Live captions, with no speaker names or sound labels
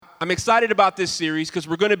I'm excited about this series because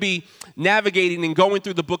we're going to be navigating and going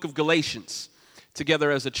through the book of Galatians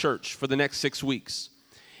together as a church for the next 6 weeks.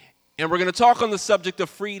 And we're going to talk on the subject of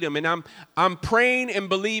freedom. And I'm praying and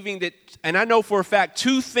believing that, and I know for a fact,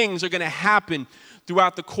 2 things are going to happen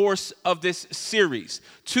throughout the course of this series.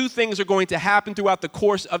 2 things are going to happen throughout the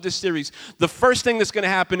course of this series. The first thing that's going to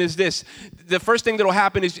happen is this. The first thing that will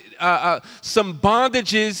happen is some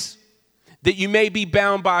bondages that you may be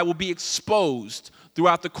bound by will be exposed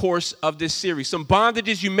throughout the course of this series. Some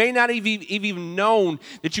bondages you may not have even known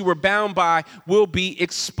that you were bound by will be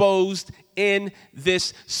exposed in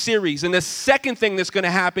this series. And the second thing that's going to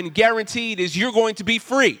happen, guaranteed, is you're going to be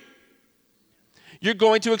free. You're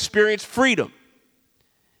going to experience freedom.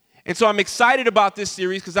 And so I'm excited about this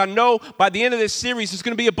series because I know by the end of this series, there's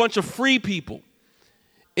going to be a bunch of free people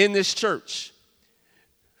in this church.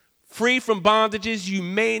 Free from bondages you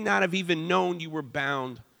may not have even known you were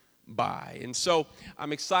bound by. And so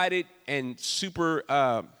I'm excited and super,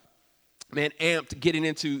 amped getting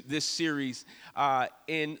into this series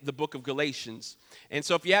in the book of Galatians. And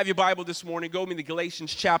so if you have your Bible this morning, go with me to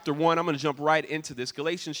Galatians chapter 1. I'm going to jump right into this.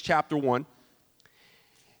 Galatians chapter 1.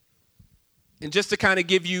 And just to kind of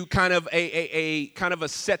give you kind of a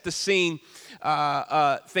set the scene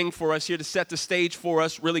thing for us here, to set the stage for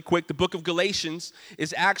us really quick, the book of Galatians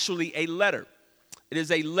is actually a letter. It is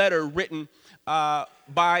a letter written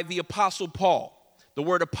by the Apostle Paul. The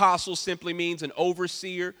word apostle simply means an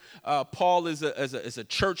overseer. Paul is a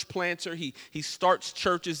church planter. He starts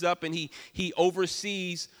churches up and he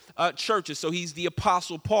oversees churches. So he's the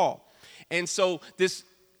Apostle Paul. And so this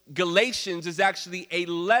Galatians is actually a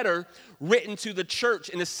letter written to the church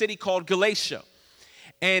in a city called Galatia.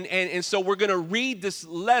 And so we're going to read this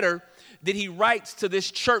letter that he writes to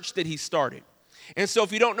this church that he started. And so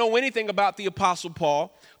if you don't know anything about the Apostle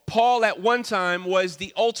Paul, Paul at one time was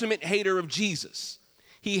the ultimate hater of Jesus.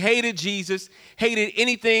 He hated Jesus, hated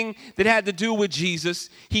anything that had to do with Jesus.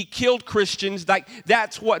 He killed Christians. Like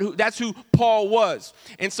that's who Paul was.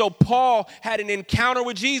 And so Paul had an encounter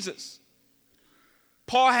with Jesus.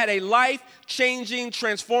 Paul had a life-changing,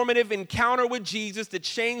 transformative encounter with Jesus that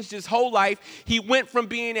changed his whole life. He went from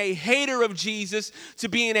being a hater of Jesus to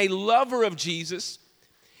being a lover of Jesus.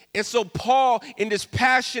 And so Paul, in this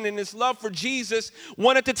passion and this love for Jesus,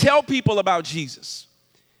 wanted to tell people about Jesus.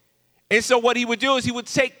 And so what he would do is he would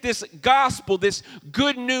take this gospel, this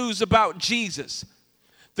good news about Jesus,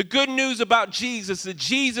 the good news about Jesus, that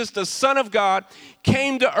Jesus, the Son of God,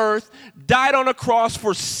 came to earth, died on a cross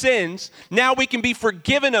for sins. Now we can be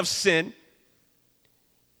forgiven of sin.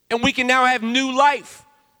 And we can now have new life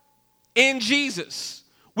in Jesus.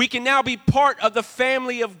 We can now be part of the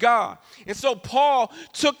family of God. And so Paul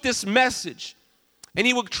took this message and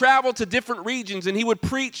he would travel to different regions and he would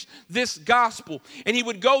preach this gospel. And he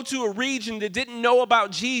would go to a region that didn't know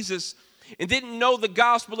about Jesus and didn't know the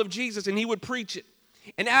gospel of Jesus, and he would preach it.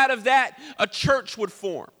 And out of that, a church would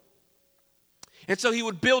form. And so he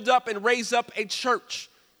would build up and raise up a church.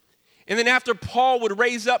 And then after Paul would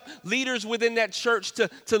raise up leaders within that church to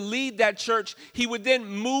lead that church, he would then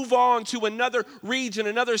move on to another region,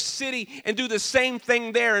 another city, and do the same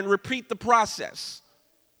thing there and repeat the process.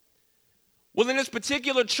 Well, in this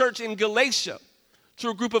particular church in Galatia, to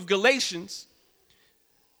a group of Galatians,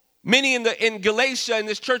 many in Galatia, in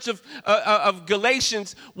this church of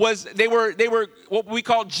Galatians, they were what we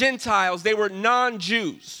call Gentiles. They were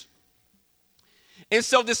non-Jews. And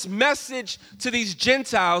so this message to these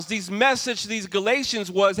Gentiles, message to these Galatians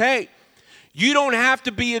was, hey, you don't have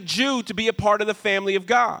to be a Jew to be a part of the family of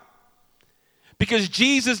God. Because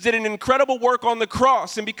Jesus did an incredible work on the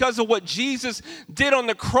cross. And because of what Jesus did on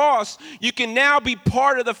the cross, you can now be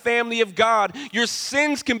part of the family of God. Your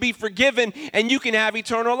sins can be forgiven and you can have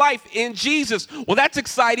eternal life in Jesus. Well, that's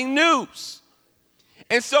exciting news.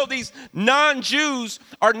 And so these non-Jews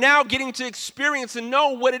are now getting to experience and know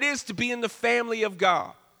what it is to be in the family of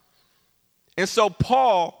God. And so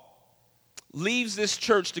Paul leaves this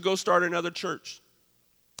church to go start another church.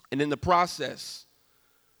 And in the process,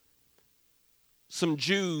 some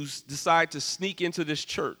Jews decide to sneak into this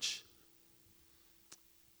church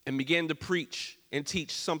and begin to preach and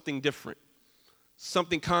teach something different,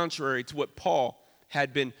 something contrary to what Paul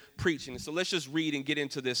had been preaching. So let's just read and get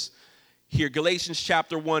into this here. Galatians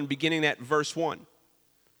chapter 1, beginning at verse 1,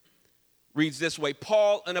 reads this way: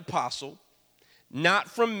 Paul, an apostle, not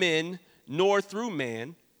from men nor through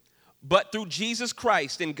man, but through Jesus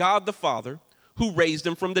Christ and God the Father, who raised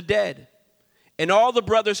him from the dead. And all the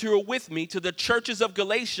brothers who are with me, to the churches of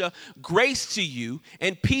Galatia, grace to you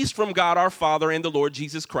and peace from God our Father and the Lord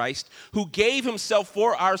Jesus Christ, who gave himself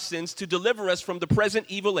for our sins to deliver us from the present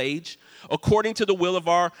evil age, according to the will of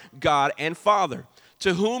our God and Father,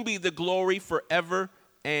 to whom be the glory forever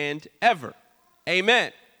and ever.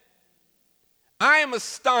 Amen. I am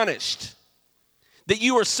astonished that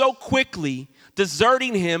you are so quickly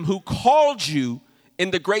deserting him who called you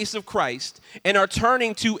in the grace of Christ and are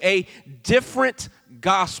turning to a different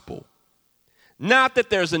gospel. Not that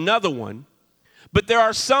there's another one, but there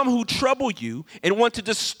are some who trouble you and want to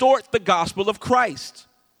distort the gospel of Christ.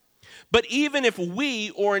 But even if we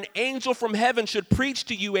or an angel from heaven should preach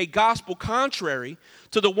to you a gospel contrary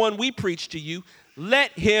to the one we preach to you,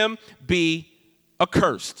 let him be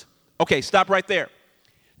accursed. Okay, stop right there.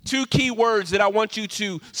 Two key words that I want you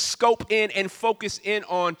to scope in and focus in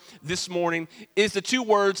on this morning is the two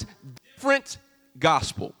words, different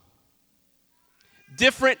gospel.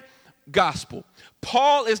 Different gospel.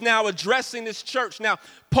 Paul is now addressing this church. Now,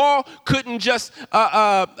 Paul couldn't just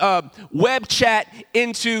web chat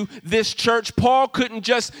into this church. Paul couldn't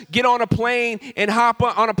just get on a plane and hop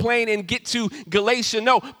on a plane and get to Galatia.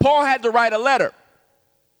 No, Paul had to write a letter.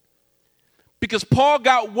 Because Paul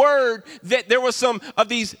got word that there were some of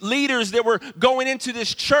these leaders that were going into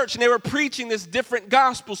this church and they were preaching this different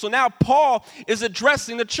gospel. So now Paul is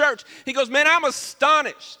addressing the church. He goes, man, I'm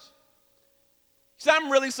astonished. He said,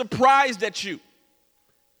 I'm really surprised at you.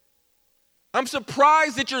 I'm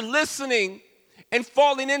surprised that you're listening and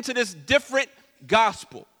falling into this different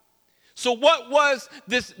gospel. So what was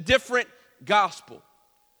this different gospel?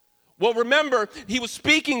 Well, remember, he was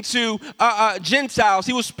speaking to Gentiles.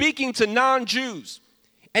 He was speaking to non-Jews.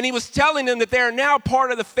 And he was telling them that they are now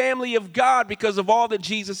part of the family of God because of all that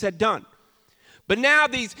Jesus had done. But now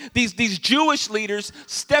these Jewish leaders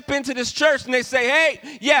step into this church and they say,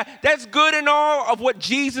 hey, yeah, that's good and all of what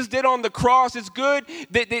Jesus did on the cross. It's good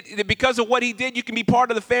that because of what he did, you can be part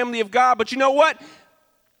of the family of God. But you know what?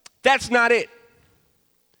 That's not it.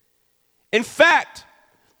 In fact,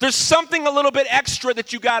 there's something a little bit extra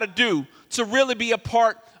that you got to do to really be a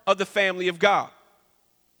part of the family of God.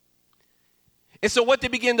 And so what they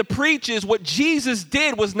begin to preach is what Jesus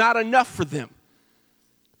did was not enough for them.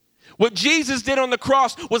 What Jesus did on the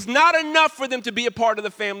cross was not enough for them to be a part of the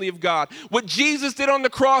family of God. What Jesus did on the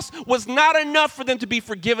cross was not enough for them to be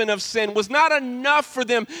forgiven of sin, was not enough for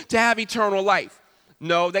them to have eternal life.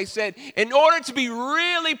 No, they said, in order to be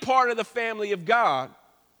really part of the family of God,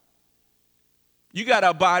 you got to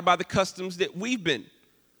abide by the customs that we've been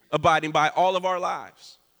abiding by all of our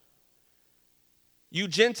lives. You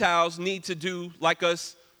Gentiles need to do like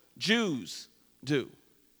us Jews do.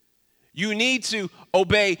 You need to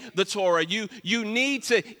obey the Torah. You need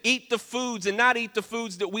to eat the foods and not eat the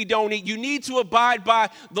foods that we don't eat. You need to abide by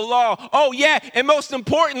the law. Oh, yeah, and most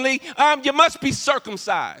importantly, you must be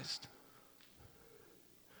circumcised.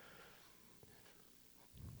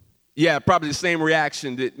 Yeah, probably the same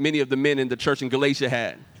reaction that many of the men in the church in Galatia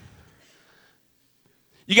had.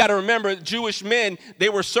 You got to remember, Jewish men, they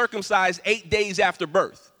were circumcised 8 days after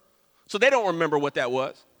birth. So they don't remember what that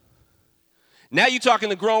was. Now you're talking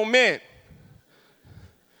to grown men.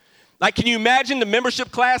 Like, can you imagine the membership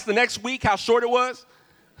class the next week, how short it was?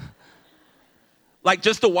 Like,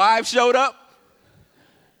 just the wives showed up?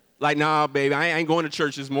 Like, nah, baby, I ain't going to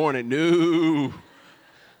church this morning. No.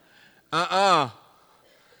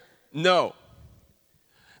 No.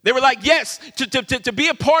 They were like, yes, to be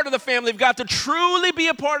a part of the family of God, to truly be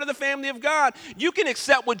a part of the family of God, you can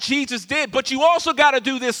accept what Jesus did, but you also got to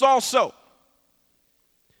do this also.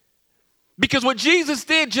 Because what Jesus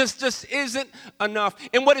did just isn't enough.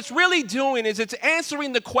 And what it's really doing is it's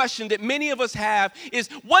answering the question that many of us have is,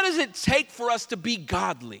 what does it take for us to be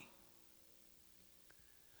godly?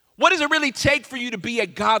 What does it really take for you to be a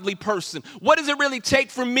godly person? What does it really take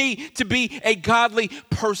for me to be a godly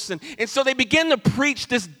person? And so they begin to preach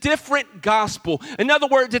this different gospel. In other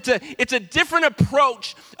words, it's a different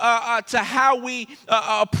approach to how we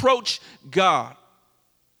approach God.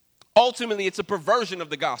 Ultimately, it's a perversion of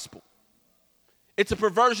the gospel. It's a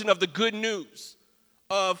perversion of the good news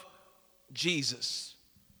of Jesus.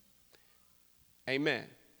 Amen.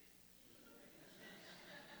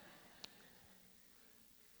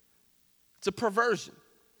 It's a perversion.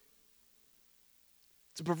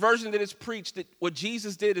 It's a perversion that is preached that what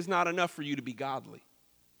Jesus did is not enough for you to be godly.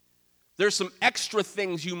 There's some extra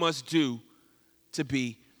things you must do to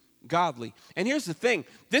be godly. And here's the thing.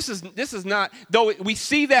 This is not, though we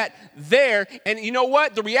see that there, and you know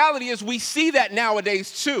what? The reality is we see that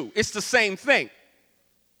nowadays too. It's the same thing.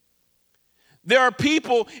 There are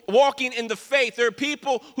people walking in the faith. There are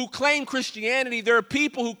people who claim Christianity. There are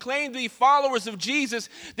people who claim to be followers of Jesus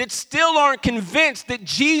that still aren't convinced that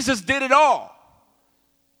Jesus did it all.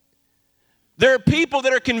 There are people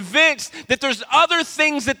that are convinced that there's other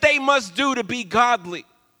things that they must do to be godly.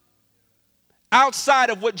 outside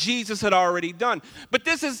of what Jesus had already done. But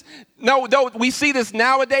this is, no, we see this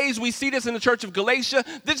nowadays. We see this in the church of Galatia.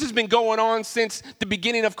 This has been going on since the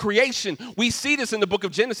beginning of creation. We see this in the book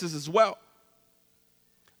of Genesis as well.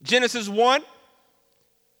 Genesis 1,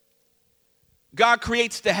 God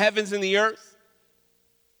creates the heavens and the earth,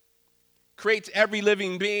 creates every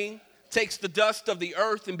living being, takes the dust of the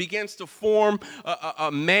earth and begins to form a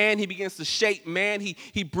man. He begins to shape man.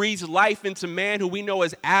 He breathes life into man, who we know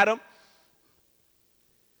as Adam.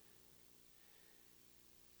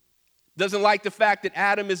 Doesn't like the fact that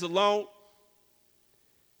Adam is alone.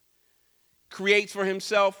 Creates for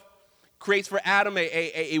himself, creates for Adam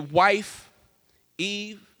a wife,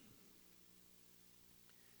 Eve.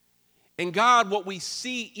 And God, what we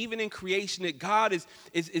see even in creation, that God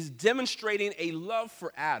is demonstrating a love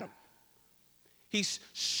for Adam. He's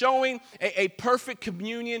showing a perfect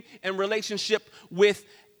communion and relationship with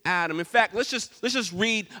Adam. In fact, let's just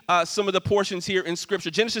read some of the portions here in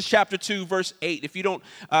Scripture. Genesis chapter 2, verse 8. If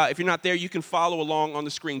you're not there, you can follow along on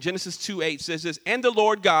the screen. Genesis 2:8 says this: "And the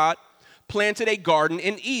Lord God planted a garden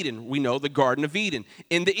in Eden." We know the Garden of Eden,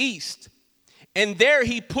 in the east. "And there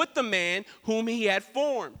he put the man whom he had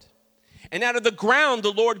formed. And out of the ground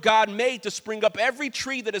the Lord God made to spring up every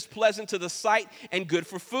tree that is pleasant to the sight and good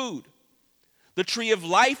for food. The tree of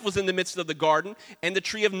life was in the midst of the garden, and the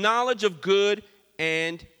tree of knowledge of good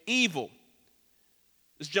and evil."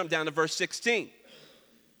 Let's jump down to verse 16.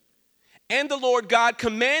 "And the Lord God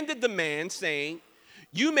commanded the man, saying,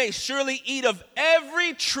 You may surely eat of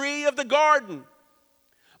every tree of the garden,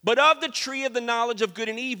 but of the tree of the knowledge of good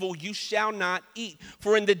and evil you shall not eat.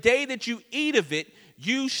 For in the day that you eat of it,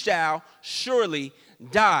 you shall surely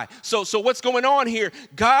die." So what's going on here?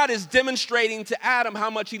 God is demonstrating to Adam how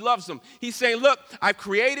much he loves him. He's saying, look, I've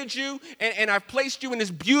created you, and I've placed you in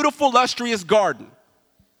this beautiful, lustrous garden.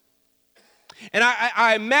 And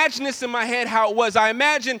I imagine this in my head how it was. I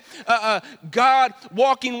imagine God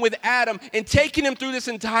walking with Adam and taking him through this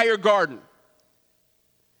entire garden.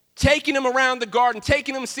 Taking him around the garden,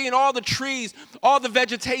 taking him seeing all the trees, all the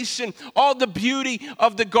vegetation, all the beauty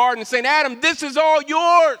of the garden, saying, Adam, this is all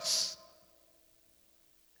yours.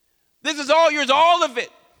 This is all yours, all of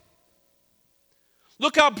it.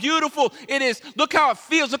 Look how beautiful it is. Look how it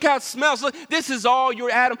feels. Look how it smells. Look, this is all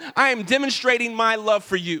your Adam. I am demonstrating my love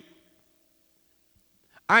for you.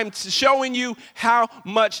 I'm showing you how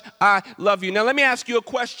much I love you. Now, let me ask you a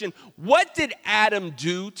question. What did Adam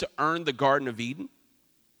do to earn the Garden of Eden?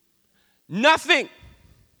 Nothing.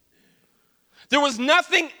 There was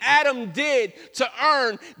nothing Adam did to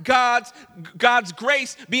earn God's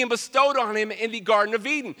grace being bestowed on him in the Garden of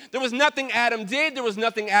Eden. There was nothing Adam did. There was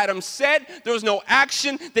nothing Adam said. There was no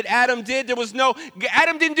action that Adam did.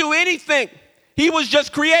 Adam didn't do anything. He was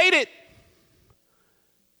just created.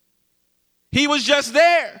 He was just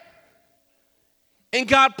there. And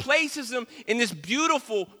God places him in this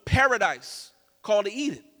beautiful paradise called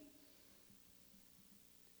Eden.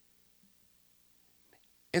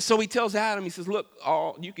 And so he tells Adam, he says, look,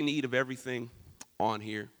 you can eat of everything on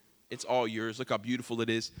here. It's all yours. Look how beautiful it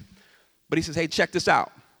is. But he says, hey, check this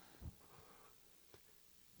out.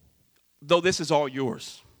 Though this is all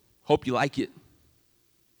yours, hope you like it,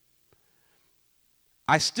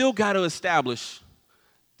 I still got to establish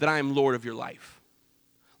that I am Lord of your life.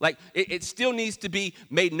 Like, it still needs to be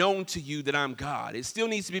made known to you that I'm God. It still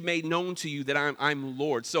needs to be made known to you that I'm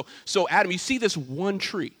Lord. So Adam, you see this one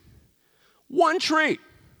tree. One tree.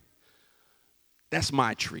 That's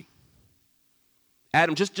my tree.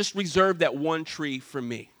 Adam, just reserve that one tree for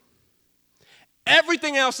me.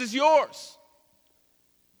 Everything else is yours.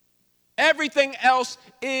 Everything else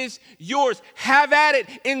is yours. Have at it.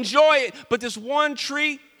 Enjoy it. But this one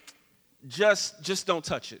tree, just don't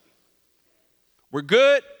touch it. We're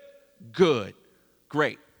good? Good.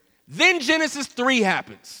 Great. Then Genesis 3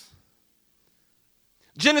 happens.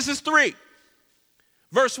 Genesis 3.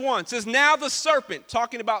 Verse 1 says, now the serpent,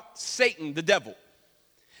 talking about Satan, the devil.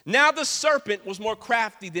 Now the serpent was more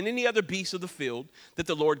crafty than any other beast of the field that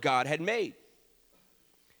the Lord God had made.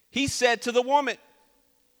 He said to the woman,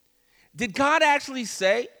 did God actually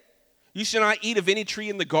say, you shall not eat of any tree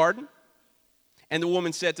in the garden? And the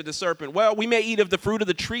woman said to the serpent, well, we may eat of the fruit of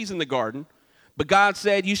the trees in the garden, but God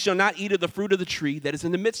said, you shall not eat of the fruit of the tree that is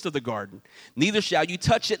in the midst of the garden. Neither shall you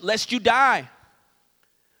touch it, lest you die.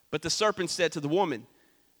 But the serpent said to the woman,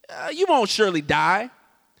 you won't surely die.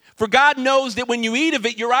 For God knows that when you eat of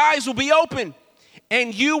it, your eyes will be open,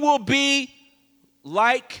 and you will be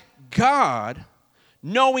like God,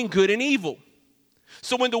 knowing good and evil.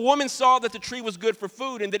 So when the woman saw that the tree was good for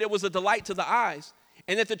food, and that it was a delight to the eyes,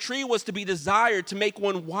 and that the tree was to be desired to make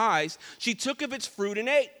one wise, she took of its fruit and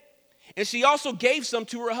ate. And she also gave some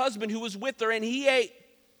to her husband who was with her, and he ate.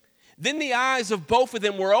 Then the eyes of both of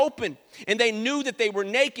them were open, and they knew that they were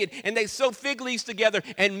naked, and they sewed fig leaves together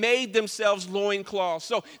and made themselves loincloths.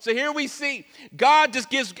 So here we see God just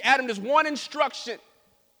gives Adam this one instruction.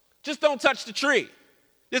 Just don't touch the tree.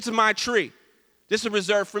 This is my tree. This is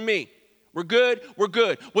reserved for me. We're good, we're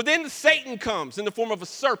good. Well, then Satan comes in the form of a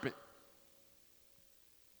serpent.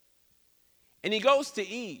 And he goes to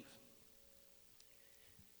Eve.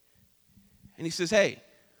 And he says, hey,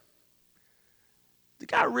 did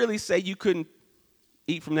God really say you couldn't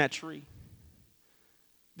eat from that tree?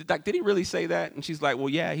 Did he really say that? And she's like, well,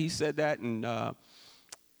 yeah, he said that. And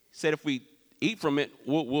said if we eat from it,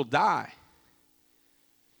 we'll die.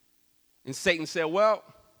 And Satan said, well,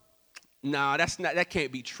 no, that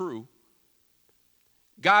can't be true.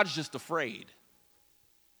 God's just afraid.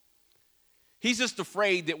 He's just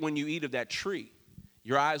afraid that when you eat of that tree,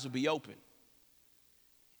 your eyes will be open.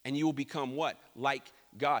 And you will become what? Like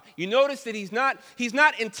God. You notice that he's not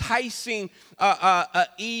enticing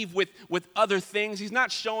Eve with other things. He's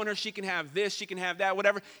not showing her she can have this, she can have that,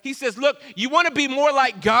 whatever. He says, look, you want to be more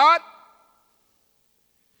like God?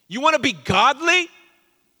 You want to be godly?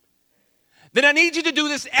 Then I need you to do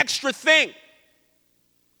this extra thing.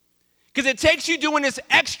 Because it takes you doing this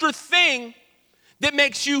extra thing that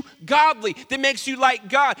makes you godly, that makes you like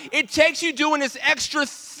God. It takes you doing this extra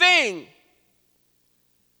thing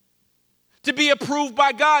to be approved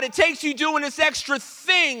by God. It takes you doing this extra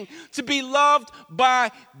thing to be loved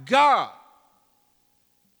by God.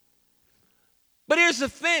 But here's the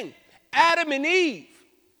thing. Adam and Eve,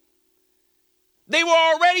 they were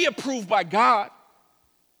already approved by God.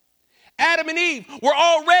 Adam and Eve were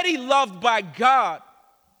already loved by God.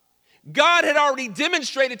 God had already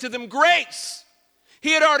demonstrated to them grace.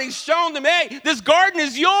 He had already shown them, hey, this garden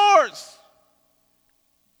is yours.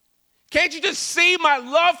 Can't you just see my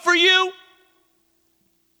love for you?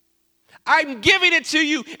 I'm giving it to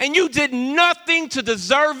you, and you did nothing to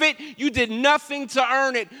deserve it. You did nothing to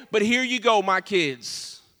earn it, but here you go, my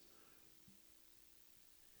kids.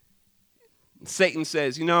 Satan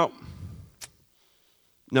says, no,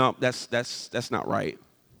 that's not right.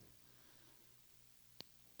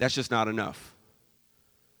 That's just not enough.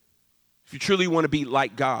 If you truly want to be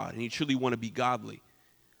like God and you truly want to be godly,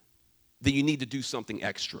 then you need to do something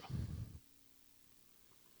extra.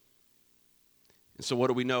 And so what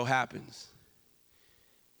do we know happens?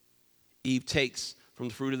 Eve takes from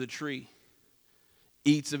the fruit of the tree,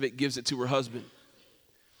 eats of it, gives it to her husband.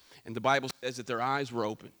 And the Bible says that their eyes were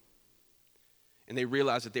open. And they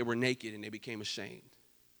realized that they were naked and they became ashamed.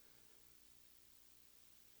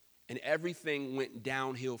 And everything went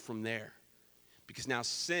downhill from there. Because now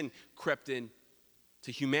sin crept in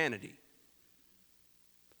to humanity.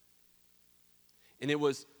 And it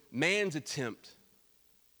was man's attempt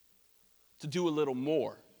to do a little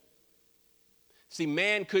more. See,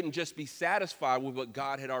 man couldn't just be satisfied with what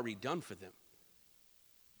God had already done for them.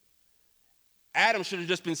 Adam should have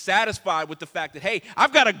just been satisfied with the fact that, hey,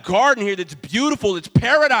 I've got a garden here that's beautiful, it's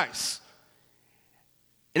paradise.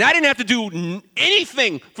 And I didn't have to do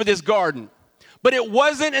anything for this garden. But it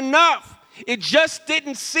wasn't enough. It just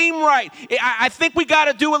didn't seem right. I think we got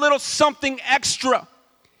to do a little something extra.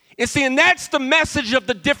 And see, and that's the message of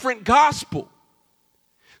the different gospel.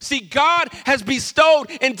 See, God has bestowed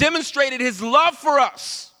and demonstrated his love for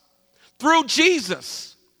us through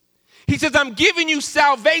Jesus. He says, I'm giving you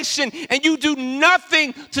salvation, and you do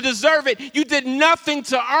nothing to deserve it. You did nothing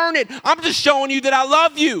to earn it. I'm just showing you that I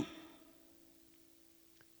love you.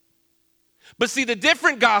 But see, the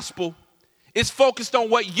different gospel is focused on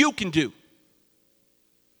what you can do.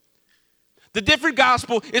 The different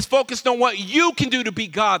gospel is focused on what you can do to be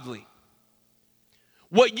godly.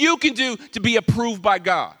 What you can do to be approved by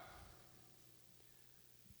God.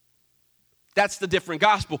 That's the different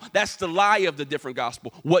gospel. That's the lie of the different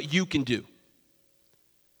gospel. What you can do.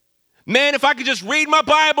 Man, if I could just read my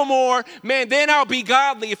Bible more, man, then I'll be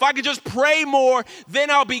godly. If I could just pray more,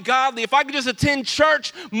 then I'll be godly. If I could just attend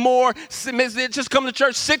church more, just come to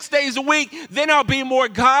church 6 days a week, then I'll be more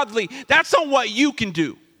godly. That's on what you can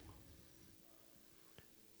do.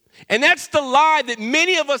 And that's the lie that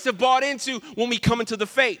many of us have bought into when we come into the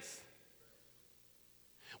faith.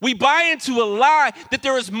 We buy into a lie that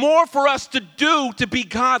there is more for us to do to be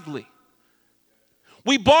godly.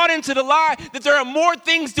 We bought into the lie that there are more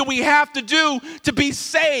things that we have to do to be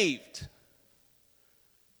saved.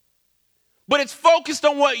 But it's focused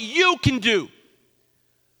on what you can do.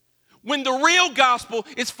 When the real gospel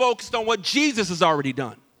is focused on what Jesus has already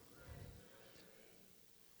done.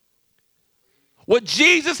 What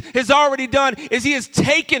Jesus has already done is he has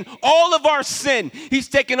taken all of our sin. He's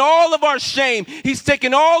taken all of our shame. He's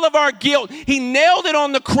taken all of our guilt. He nailed it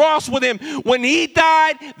on the cross with him. When he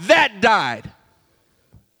died, that died.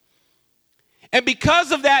 And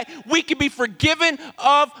because of that, we can be forgiven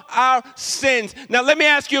of our sins. Now, let me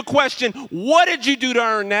ask you a question. What did you do to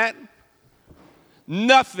earn that?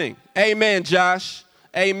 Nothing. Amen, Josh.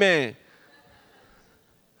 Amen.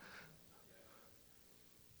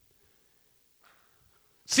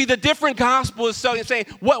 See, the different gospel is saying,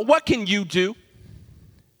 what can you do?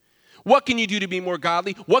 What can you do to be more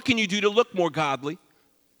godly? What can you do to look more godly?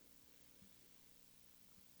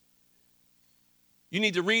 You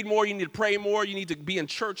need to read more. You need to pray more. You need to be in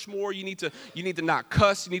church more. You need to not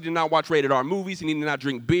cuss. You need to not watch rated R movies. You need to not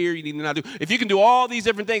drink beer. You need to not do. If you can do all these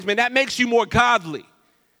different things, man, that makes you more godly.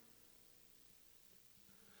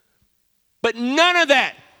 But none of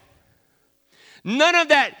that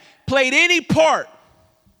played any part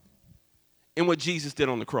in what Jesus did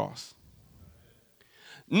on the cross.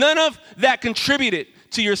 None of that contributed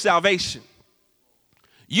to your salvation.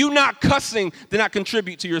 You not cussing did not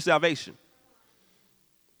contribute to your salvation.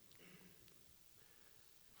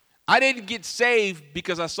 I didn't get saved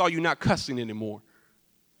because I saw you not cussing anymore.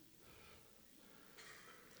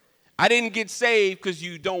 I didn't get saved because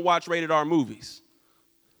you don't watch rated R movies.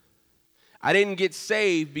 I didn't get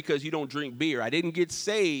saved because you don't drink beer. I didn't get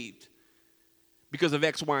saved because of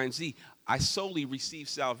X, Y, and Z. I solely received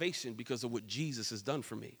salvation because of what Jesus has done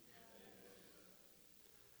for me.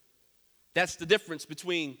 That's the difference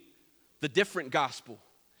between the different gospel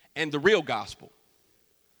and the real gospel.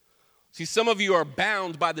 See, some of you are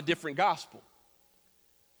bound by the different gospel.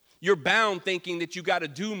 You're bound thinking that you got to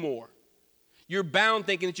do more. You're bound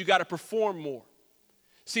thinking that you got to perform more.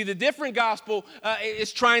 See, the different gospel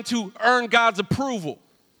is trying to earn God's approval.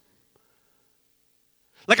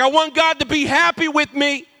 Like, I want God to be happy with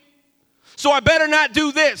me, so I better not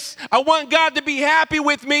do this. I want God to be happy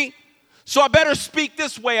with me, so I better speak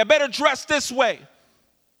this way. I better dress this way.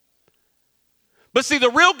 But see, the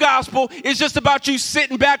real gospel is just about you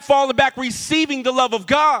sitting back, falling back, receiving the love of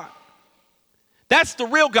God. That's the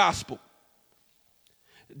real gospel.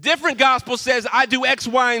 Different gospel says, I do X,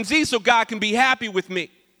 Y, and Z so God can be happy with me.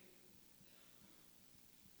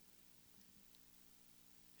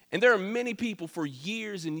 And there are many people for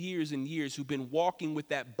years and years and years who've been walking with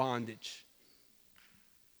that bondage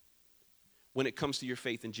when it comes to your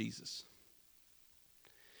faith in Jesus.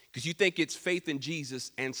 Because you think it's faith in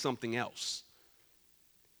Jesus and something else.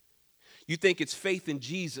 You think it's faith in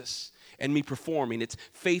Jesus and me performing. It's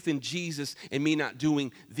faith in Jesus and me not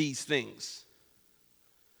doing these things.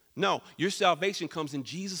 No, your salvation comes in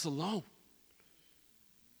Jesus alone.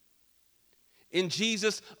 In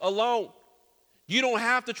Jesus alone. You don't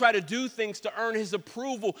have to try to do things to earn his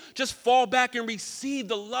approval. Just fall back and receive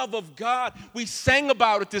the love of God. We sang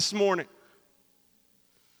about it this morning.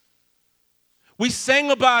 We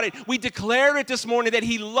sang about it. We declared it this morning that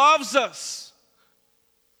he loves us.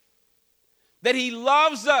 That he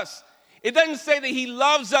loves us. It doesn't say that he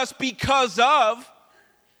loves us because of.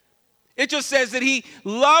 It just says that he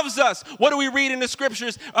loves us. What do we read in the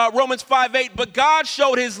scriptures? Romans 5:8. But God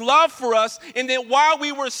showed his love for us, and that while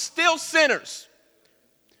we were still sinners,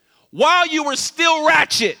 while you were still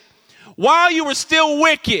ratchet, while you were still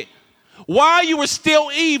wicked, while you were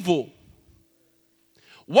still evil,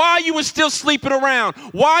 while you were still sleeping around,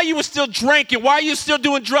 while you were still drinking, while you were still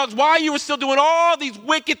doing drugs, while you were still doing all these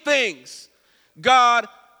wicked things, God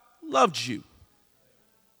loved you.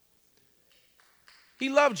 He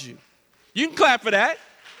loved you. You can clap for that.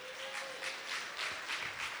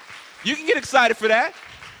 You can get excited for that.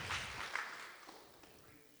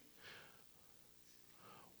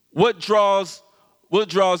 What draws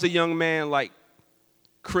a young man like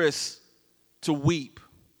Chris to weep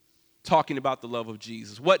talking about the love of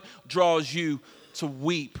Jesus? What draws you to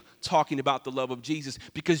weep talking about the love of Jesus?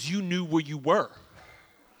 Because you knew where you were.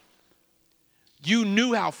 You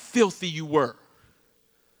knew how filthy you were.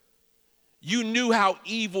 You knew how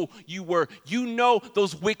evil you were. You know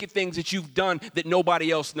those wicked things that you've done that nobody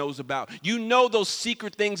else knows about. You know those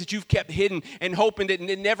secret things that you've kept hidden and hoping that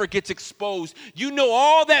it never gets exposed. You know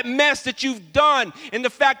all that mess that you've done, and the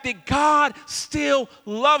fact that God still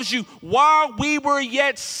loves you. While we were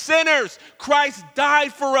yet sinners, Christ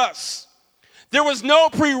died for us. There was no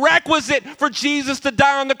prerequisite for Jesus to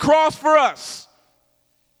die on the cross for us.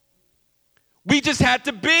 We just had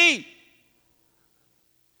to be.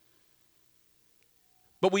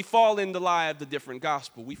 But we fall in the lie of the different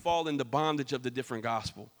gospel. We fall in the bondage of the different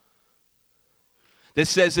gospel that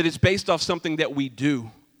says that it's based off something that we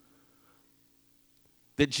do.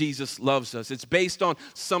 that Jesus loves us. It's based on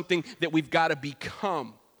something that we've got to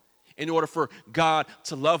become in order for God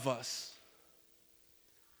to love us.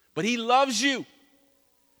 But he loves you.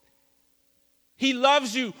 He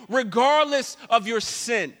loves you regardless of your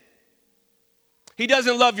sin. He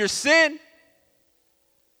doesn't love your sin.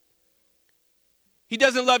 He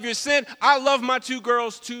doesn't love your sin. I love my 2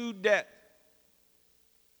 girls to death.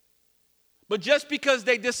 But just because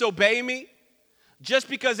they disobey me, just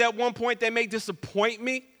because at one point they may disappoint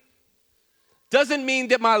me, doesn't mean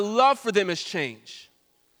that my love for them has changed.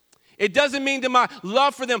 It doesn't mean that my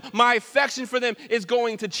love for them, my affection for them is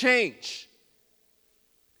going to change.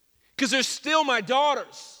 Because they're still my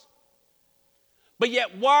daughters. But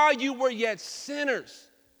yet, while you were yet sinners,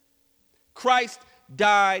 Christ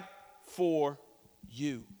died for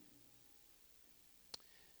you.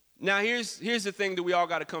 Now, here's the thing that we all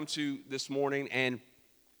got to come to this morning, and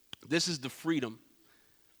this is the freedom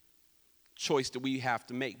choice that we have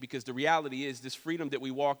to make, because the reality is this freedom that we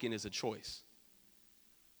walk in is a choice.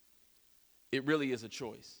 It really is a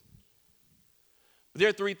choice. But there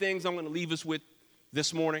are 3 things I'm going to leave us with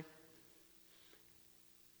this morning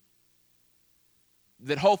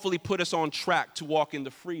that hopefully put us on track to walk in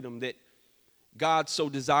the freedom that God so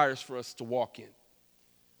desires for us to walk in.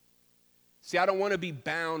 See, I don't want to be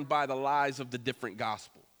bound by the lies of the different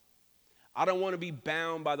gospel. I don't want to be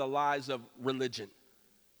bound by the lies of religion.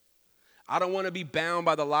 I don't want to be bound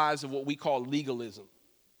by the lies of what we call legalism.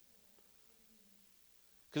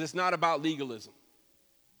 Because it's not about legalism.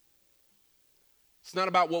 It's not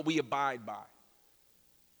about what we abide by.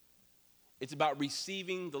 It's about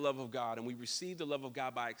receiving the love of God. And we receive the love of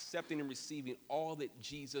God by accepting and receiving all that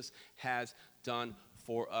Jesus has done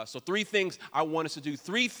for us. So 3 things I want us to do.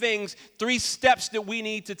 3 things, 3 steps that we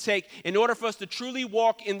need to take in order for us to truly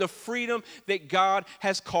walk in the freedom that God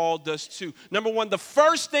has called us to. Number 1, the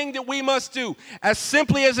first thing that we must do, as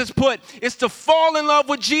simply as it's put, is to fall in love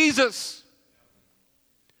with Jesus.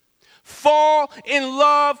 Fall in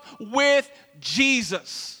love with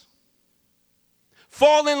Jesus.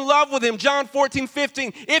 Fall in love with him. John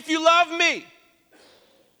 14:15. If you love me,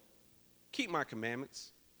 keep my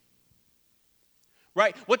commandments.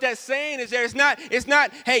 Right? What that's saying is it's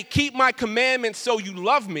not, hey, keep my commandments so you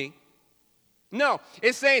love me. No,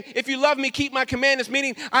 it's saying, if you love me, keep my commandments,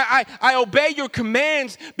 meaning I obey your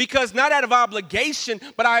commands because not out of obligation,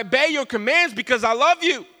 but I obey your commands because I love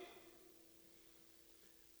you.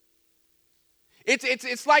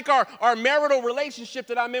 It's like our marital relationship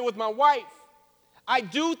that I'm in with my wife. I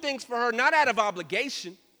do things for her not out of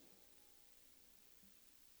obligation,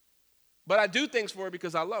 but I do things for her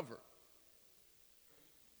because I love her.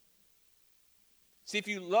 See, if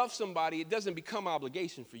you love somebody, it doesn't become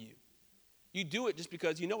obligation for you. You do it just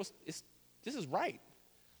because you know this is right.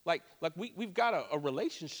 Like we've got a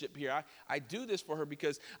relationship here. I do this for her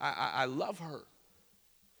because I love her.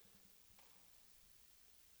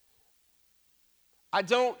 I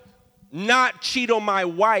don't not cheat on my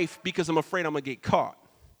wife because I'm afraid I'm going to get caught.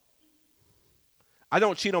 I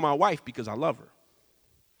don't cheat on my wife because I love her.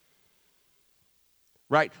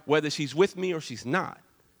 Right? Whether she's with me or she's not.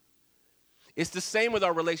 It's the same with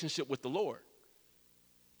our relationship with the Lord.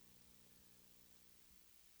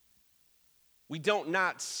 We don't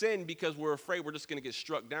not sin because we're afraid we're just going to get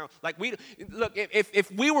struck down. Like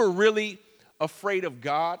if we were really afraid of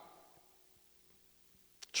God,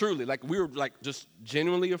 truly, like we were like just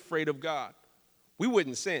genuinely afraid of God, we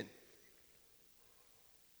wouldn't sin.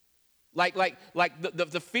 Like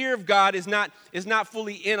the fear of God is not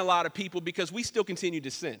fully in a lot of people because we still continue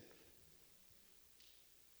to sin.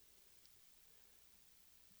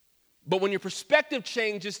 But when your perspective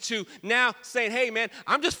changes to now saying, hey man,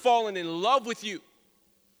 I'm just falling in love with you.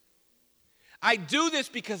 I do this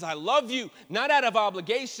because I love you, not out of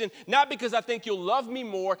obligation, not because I think you'll love me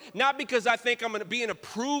more, not because I think I'm going to be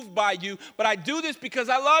approved by you, but I do this because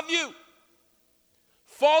I love you.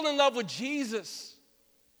 Fall in love with Jesus.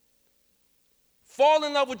 Fall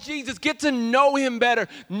in love with Jesus. Get to know him better.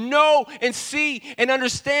 Know and see and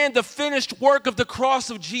understand the finished work of the cross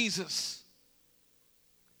of Jesus.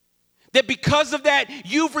 That because of that,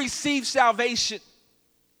 you've received salvation.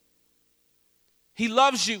 He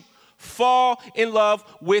loves you. Fall in love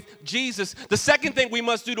with Jesus. The second thing we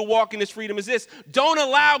must do to walk in this freedom is this: don't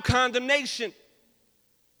allow condemnation.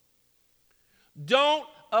 Don't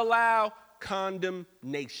allow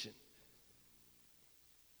condemnation.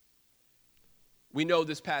 We know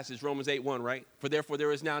this passage, Romans 8:1, right? For therefore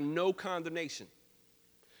there is now no condemnation.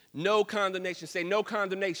 No condemnation. Say no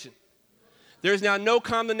condemnation. There is now no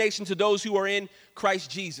condemnation to those who are in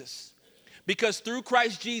Christ Jesus. Because through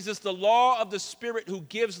Christ Jesus, the law of the Spirit who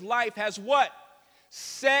gives life has what?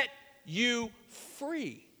 Set you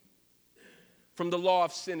free from the law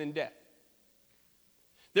of sin and death.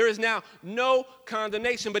 There is now no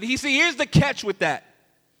condemnation. But here's the catch with that.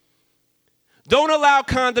 Don't allow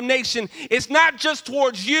condemnation. It's not just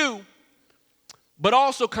towards you, but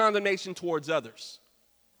also condemnation towards others.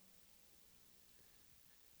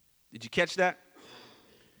 Did you catch that?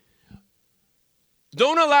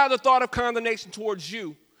 Don't allow the thought of condemnation towards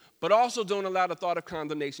you, but also don't allow the thought of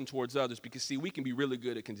condemnation towards others, because, see, we can be really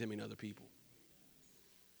good at condemning other people.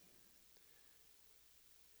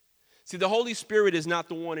 See, the Holy Spirit is not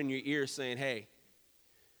the one in your ear saying, hey,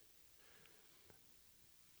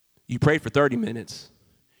 you prayed for 30 minutes.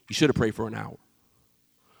 You should have prayed for an hour.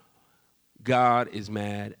 God is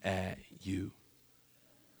mad at you.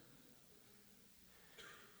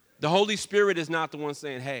 The Holy Spirit is not the one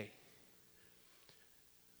saying, hey,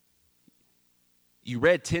 you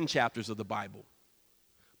read 10 chapters of the Bible,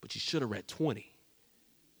 but you should have read 20.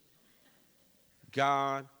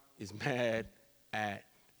 God is mad at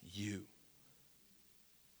you.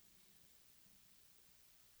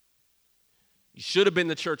 You should have been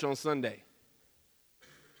to church on Sunday,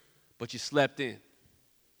 but you slept in.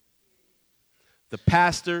 The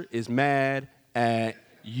pastor is mad at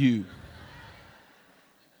you.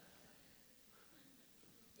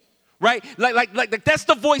 Right? Like that's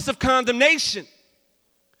the voice of condemnation.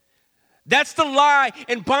 That's the lie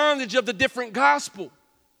and bondage of the different gospel.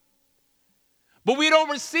 But we don't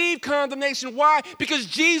receive condemnation. Why? Because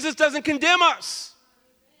Jesus doesn't condemn us.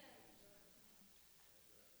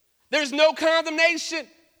 There's no condemnation.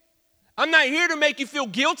 I'm not here to make you feel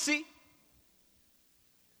guilty.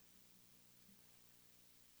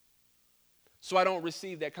 So I don't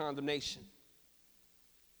receive that condemnation.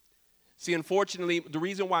 See, unfortunately, the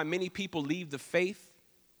reason why many people leave the faith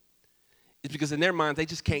is because in their minds they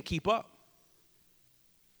just can't keep up.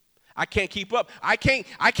 I can't keep up. I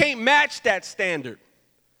can't match that standard.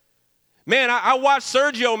 Man, I watch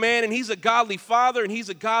Sergio, man, and he's a godly father and he's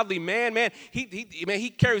a godly man, man.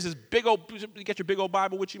 He carries his big old, you got your big old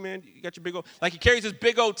Bible with you, man? You got your big old, like he carries his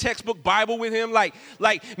big old textbook Bible with him. Like,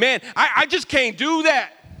 man, I just can't do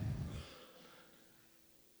that.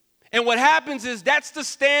 And what happens is that's the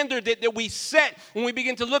standard that we set when we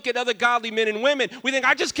begin to look at other godly men and women. We think,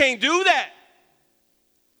 I just can't do that.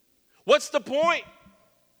 What's the point?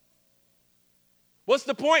 What's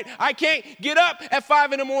the point? I can't get up at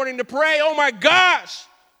 5 a.m. to pray. Oh my gosh.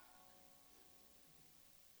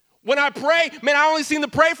 When I pray, man, I only seem to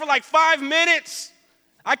pray for like 5 minutes.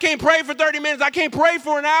 I can't pray for 30 minutes. I can't pray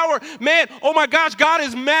for an hour. Man, oh my gosh, God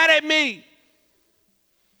is mad at me.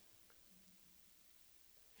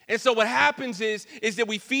 And so what happens is that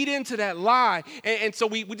we feed into that lie. And so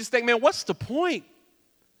we just think, man, what's the point?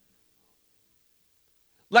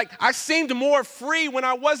 Like, I seemed more free when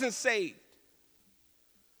I wasn't saved.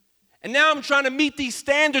 And now I'm trying to meet these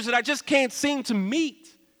standards that I just can't seem to meet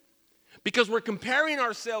because we're comparing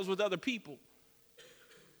ourselves with other people.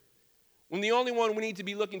 When the only one we need to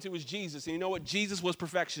be looking to is Jesus. And you know what? Jesus was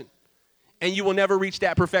perfection. And you will never reach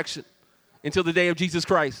that perfection until the day of Jesus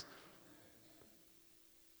Christ.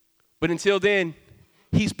 But until then,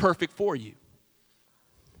 he's perfect for you.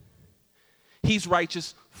 He's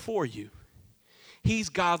righteous for you. He's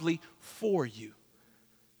godly for you.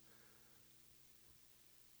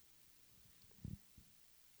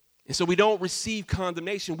 And so we don't receive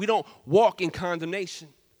condemnation. We don't walk in condemnation.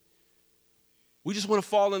 We just want to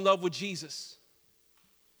fall in love with Jesus.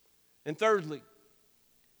 And thirdly,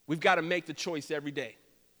 we've got to make the choice every day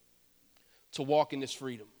to walk in this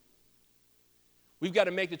freedom. We've got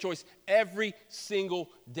to make the choice every single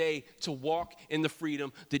day to walk in the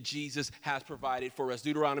freedom that Jesus has provided for us.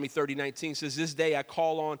 Deuteronomy 30:19 says, this day I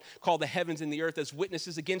call the heavens and the earth as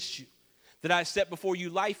witnesses against you, that I set before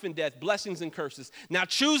you life and death, blessings and curses. Now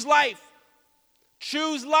choose life.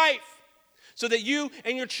 Choose life so that you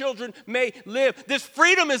and your children may live. This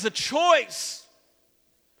freedom is a choice.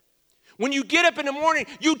 When you get up in the morning,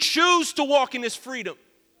 you choose to walk in this freedom.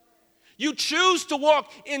 You choose to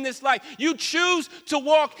walk in this life. You choose to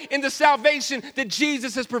walk in the salvation that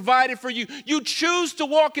Jesus has provided for you. You choose to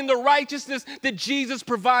walk in the righteousness that Jesus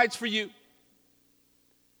provides for you.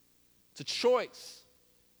 It's a choice.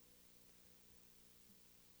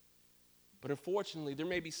 But unfortunately, there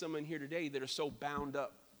may be someone here today that are so bound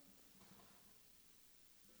up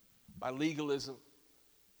by legalism.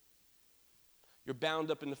 You're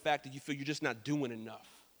bound up in the fact that you feel you're just not doing enough.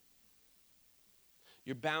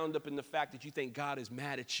 You're bound up in the fact that you think God is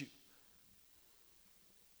mad at you.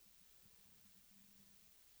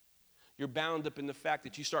 You're bound up in the fact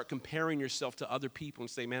that you start comparing yourself to other people and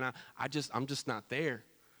say, man, I'm just not there.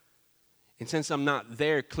 And since I'm not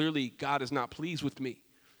there, clearly God is not pleased with me.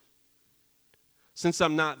 Since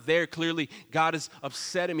I'm not there, clearly God is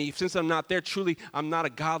upset at me. Since I'm not there, truly I'm not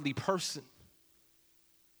a godly person.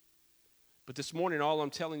 But this morning, all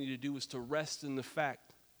I'm telling you to do is to rest in the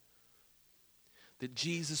fact that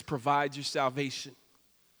Jesus provides your salvation.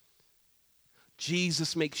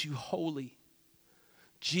 Jesus makes you holy.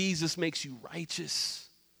 Jesus makes you righteous.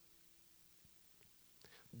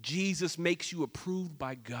 Jesus makes you approved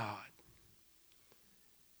by God.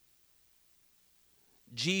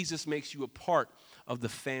 Jesus makes you a part of the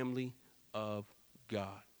family of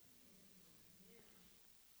God.